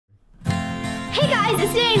Hey guys,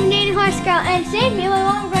 it's Danny from Danny Horse Girl, and today me and my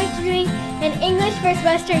mom are going to be doing an English versus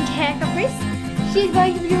Western tack race. She's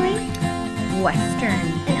going to be doing Western.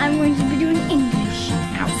 and I'm going to be doing English.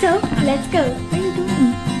 Ow. So let's go. What are you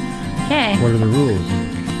doing? Okay. What are the rules?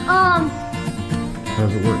 How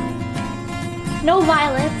does it work? no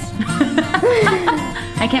violence.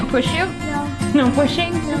 I can't push you? No. No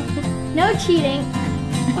pushing? No cheating.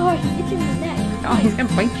 Oh, it's in the neck. Oh, he's gonna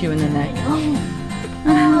bite you in the neck.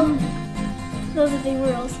 Those are the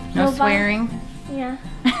rules. No swearing? Yeah.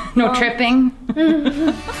 No tripping? We're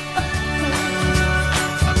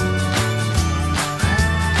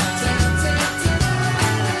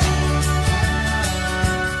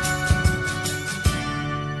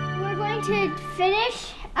going to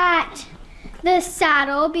finish at the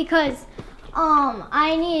saddle because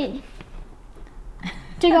I need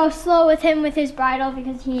to go slow with him with his bridle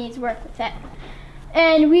because he needs work with it.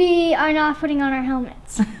 And we are not putting on our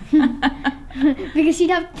helmets. Because she'd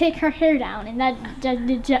have to take her hair down and that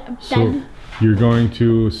So you're going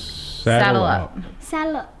to saddle up.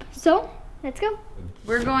 Saddle up. So, let's go.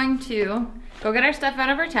 We're going to go get our stuff out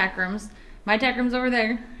of our tack rooms. My tack room's over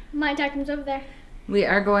there. My tack room's over there. We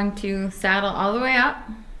are going to saddle all the way up,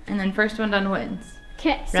 and then first one done wins.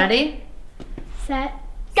 Okay. Ready? Set.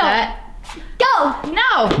 Go. Set. Go.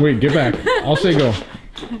 No! Wait, get back. I'll say go.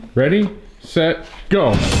 Ready, set,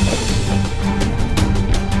 go.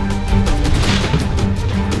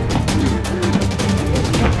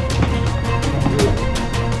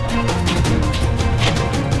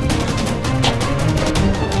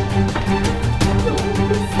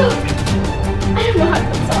 I don't know how to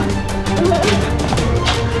put on.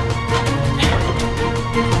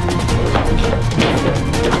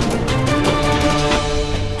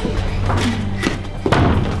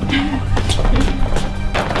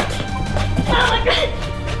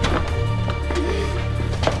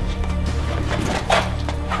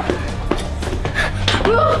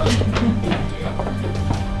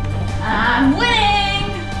 I'm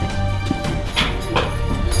winning!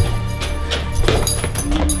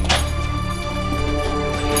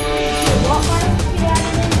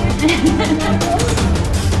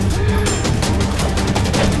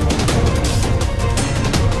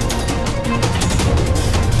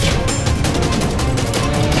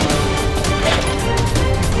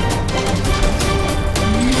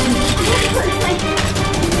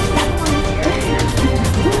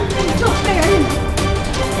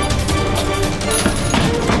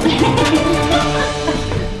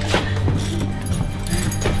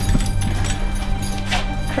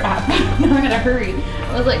 Crap. Now I gotta hurry.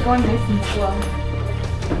 I was like going nice and slow.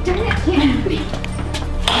 Darn it, can't.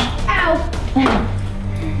 Ow!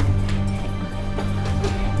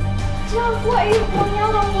 John, what are you going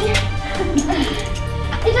out on me?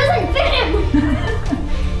 It doesn't fit him!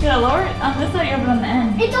 You gotta lower it on this side, you have it on the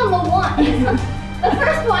end. It's on the one. It's on the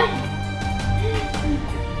first one.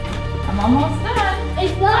 I'm almost done.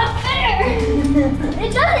 It's not fair!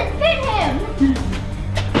 It doesn't fit him!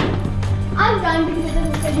 I'm done because it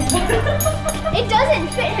doesn't fit him. It doesn't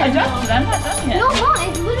fit him. I'm not done yet. No, Mom,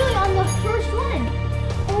 it's literally on the first one.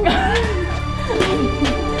 Oh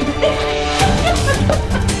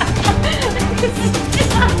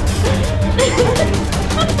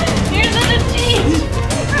You're such a cheat.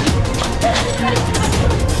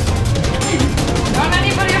 Don't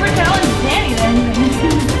anybody ever challenge Danny then.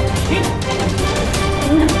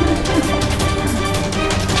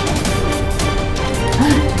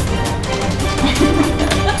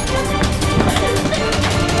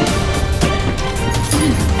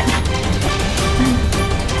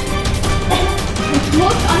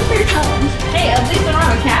 Most unfair challenge. Hey, at least I don't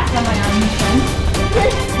have a cast on my arm.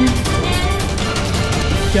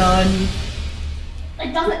 Done.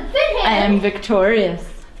 It doesn't fit him. I am victorious.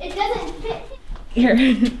 It doesn't fit him.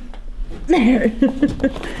 Here. There.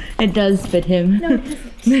 It does fit him. No,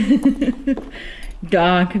 it doesn't.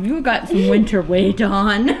 Doc, have you got some winter weight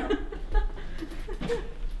on?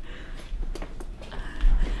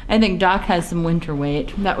 I think Doc has some winter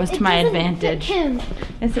weight. That was to my advantage. Fit him.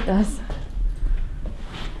 Yes, it does.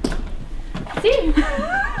 See?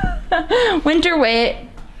 Winter weight.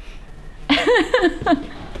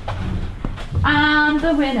 I'm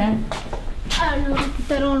the winner. I don't know if I put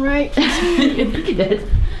that on right. I think you did.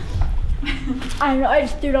 I don't know, I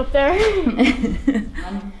just threw it up there.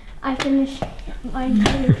 I finished mine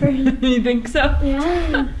first. You think so?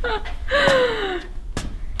 Yeah.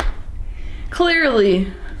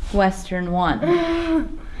 Clearly, Western won.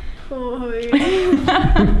 Oh,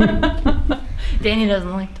 Danny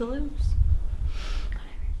doesn't like to lose.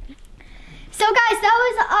 So guys, that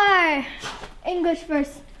was our English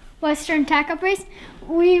versus Western tack-up race.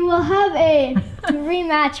 we will have a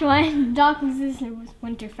rematch when Doc loses his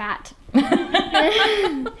winter fat. So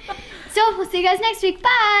we'll see you guys next week.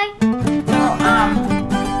 Bye. So,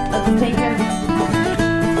 let's take this